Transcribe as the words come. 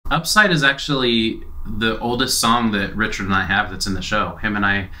Upside is actually the oldest song that Richard and I have that's in the show. Him and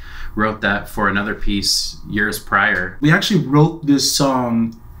I wrote that for another piece years prior. We actually wrote this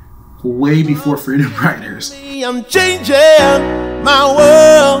song way before Freedom Riders. I'm changing my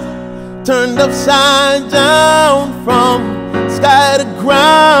world, turned upside down from sky to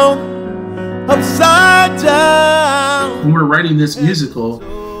ground, upside down. When we were writing this musical,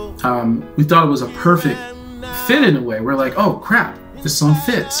 we thought it was a perfect fit in a way. We're like, oh crap, this song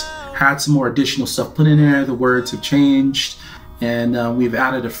fits. Had some more additional stuff put in there, the words have changed, and we've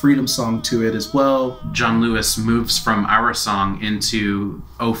added a freedom song to it as well. John Lewis moves from our song into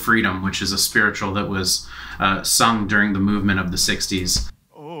Oh Freedom, which is a spiritual that was sung during the movement of the 60s.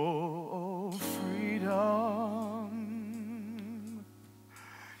 Oh, freedom.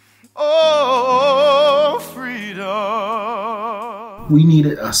 Oh, freedom. We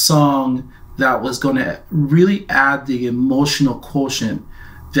needed a song that was going to really add the emotional quotient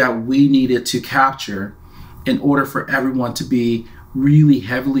that we needed to capture in order for everyone to be really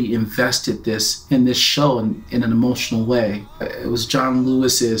heavily invested in this show in an emotional way. It was John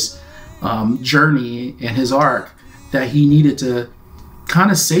Lewis's journey and his arc that he needed to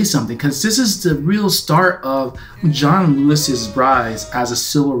kind of say something, because this is the real start of John Lewis's rise as a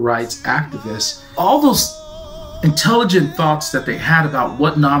civil rights activist. All those intelligent thoughts that they had about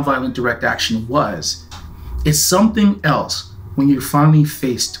what nonviolent direct action was, it's something else when you're finally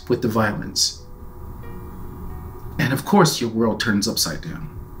faced with the violence. And of course your world turns upside down.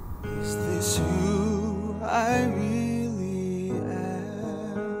 Is this who I